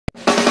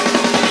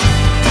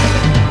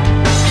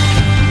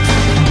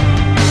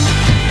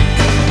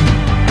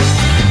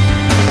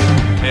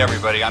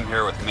I'm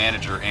here with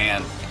manager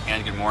Ann.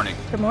 Ann, good morning.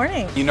 Good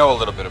morning. You know a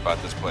little bit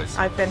about this place.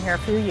 I've been here a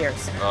few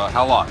years.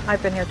 How long?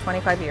 I've been here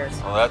 25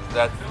 years. Well,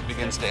 that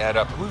begins to add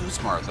up.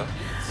 Who's Martha?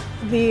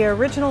 The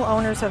original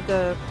owners of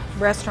the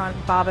restaurant,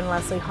 Bob and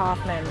Leslie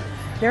Hoffman,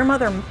 their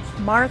mother,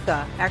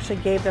 Martha, actually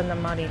gave them the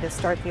money to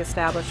start the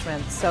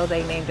establishment, so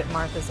they named it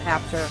Martha's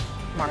after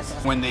Martha.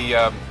 When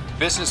the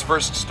business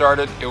first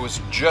started, it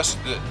was just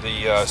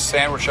the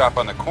sandwich shop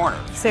on the corner.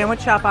 Sandwich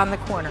shop on the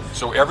corner.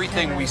 So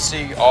everything we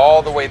see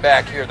all the way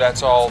back here,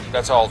 that's all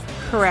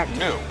Correct.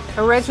 new.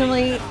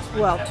 Originally,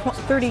 well,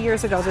 30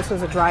 years ago, this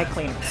was a dry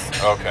cleaners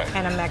Okay.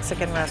 and a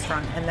Mexican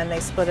restaurant, and then they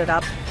split it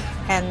up,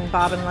 and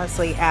Bob and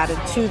Leslie added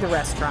to the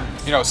restaurant.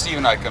 You know, Steve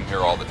and I come here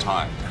all the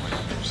time. We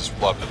just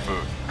love the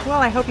food. Well,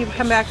 I hope you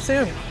come back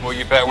soon. Well,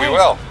 you bet we Thanks.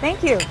 will.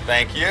 Thank you.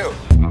 Thank you.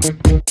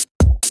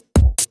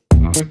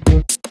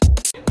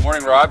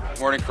 Morning, Rob.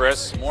 Morning,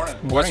 Chris. Morning.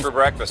 What's for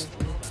breakfast?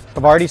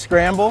 Havarti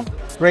scramble,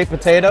 great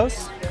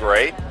potatoes,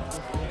 Great.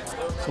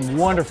 some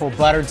wonderful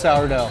buttered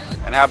sourdough.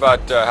 And how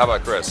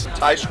about Chris?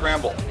 Thai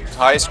scramble.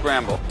 Thai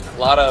scramble. A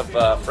lot of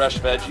fresh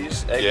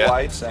veggies, egg Yeah,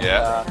 whites, and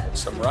yeah.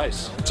 some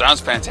rice. Sounds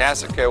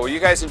fantastic. Okay, well, you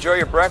guys enjoy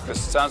your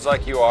breakfast. It sounds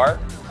like you are.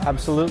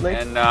 Absolutely.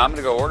 And I'm going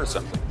to go order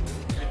something.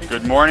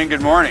 Good morning,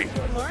 good morning.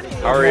 Good morning.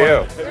 How are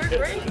you? We're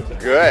great.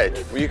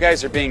 Good. Well, you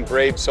guys are being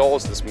brave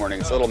souls this morning.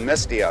 It's a little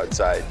misty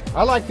outside.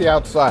 I like the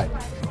outside,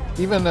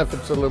 even if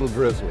it's a little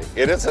drizzly.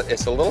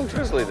 It's a little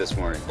drizzly this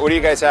morning. What are you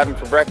guys having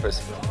for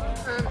breakfast?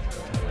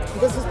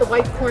 This is the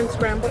white corn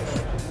scramble.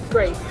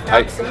 Great,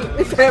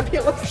 absolutely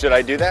fabulous. Should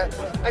I do that?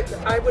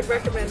 I would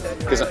recommend it.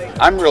 Because highly.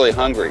 I'm really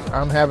hungry.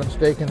 I'm having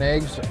steak and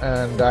eggs,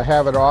 and I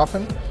have it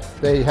often.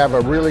 They have a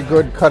really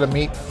good cut of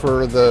meat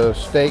for the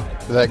steak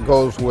that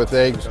goes with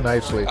eggs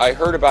nicely. I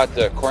heard about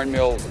the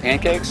cornmeal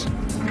pancakes.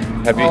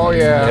 Have you, Oh,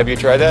 yeah. Have you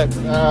tried that?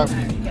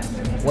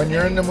 When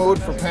you're in the mood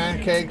for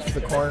pancakes,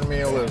 the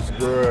cornmeal is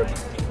good.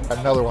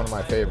 Another one of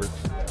my favorites.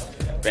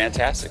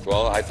 Fantastic.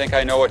 Well, I think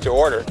I know what to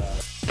order.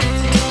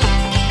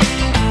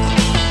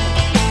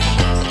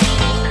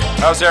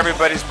 How's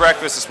everybody's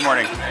breakfast this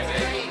morning?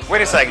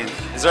 Wait a second.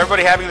 Is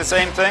everybody having the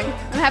same thing?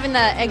 I'm having the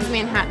eggs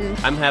Manhattan.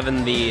 I'm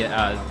having the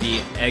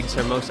eggs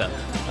Hermosa.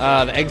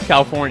 The eggs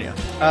California.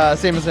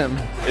 Same as him.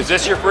 Is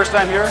this your first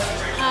time here?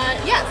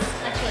 Yes,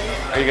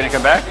 actually, Are you going to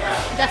come back?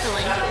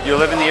 definitely. You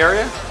live in the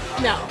area?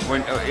 No,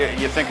 When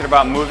you thinking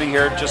about moving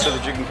here just so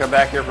that you can come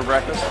back here for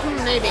breakfast?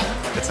 maybe.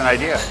 It's an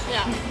idea.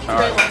 Yeah, All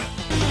great right. one.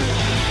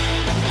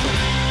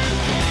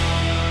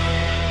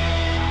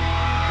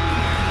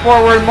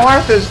 Well, where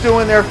Martha's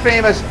doing their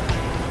famous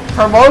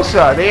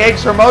Hermosa, the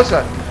eggs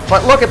Hermosa.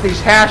 But look at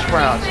these hash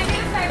browns.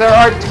 There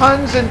are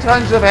tons and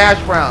tons of hash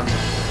browns.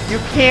 You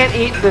can't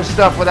eat this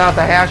stuff without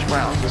the hash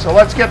browns. So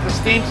let's get the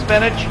steamed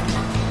spinach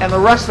and the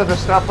rest of the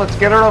stuff. Let's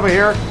get it over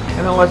here,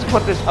 and then let's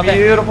put this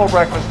beautiful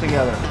breakfast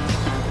together.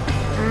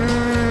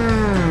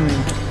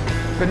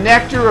 The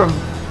nectar of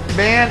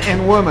man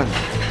and woman.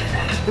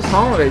 This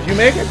holidays, you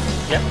make it?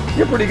 Yep.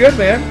 You're pretty good,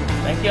 man.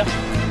 Thank you.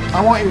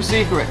 I want your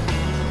secret.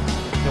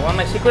 You want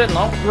my secret?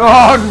 No?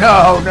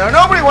 Oh, no.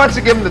 Nobody wants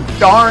to give them the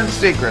darn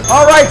secret.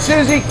 All right,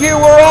 Susie Q,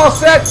 we're all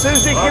set.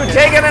 Susie Q,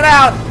 taking it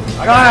out.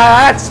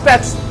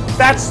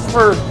 That's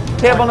for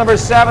table number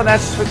 7.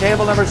 That's for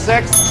table number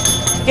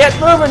 6. Get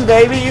moving,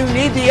 baby. You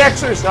need the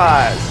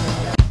exercise.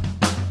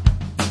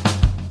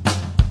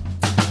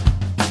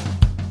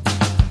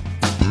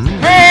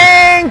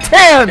 Hang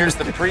 10. Here's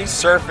the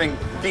pre-surfing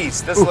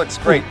feast. This looks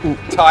great.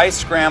 Thai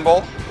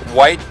scramble,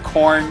 white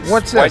corn.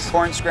 What's White this?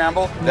 corn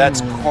scramble.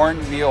 That's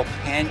cornmeal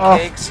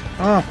pancakes.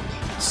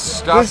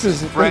 Stuffed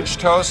This is- French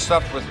toast,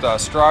 stuffed with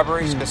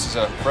strawberries. This is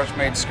a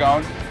fresh-made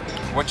scone.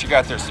 What you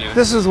got there, Steven?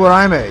 This is what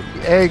I made.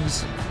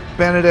 Eggs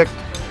Benedict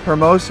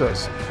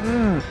Hermosas.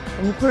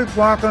 You keep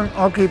walking,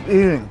 I'll keep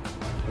eating.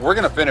 We're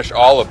going to finish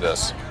all of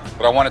this,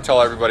 but I want to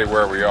tell everybody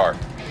where we are.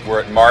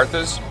 We're at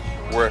Martha's.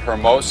 We're at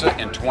Hermosa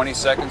in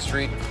 22nd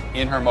Street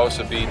in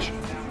Hermosa Beach.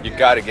 You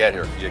got to get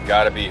here. You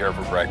got to be here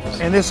for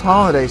breakfast. And this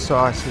holiday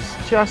sauce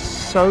is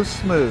just so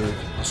smooth.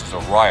 This is a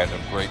riot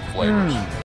of great flavors.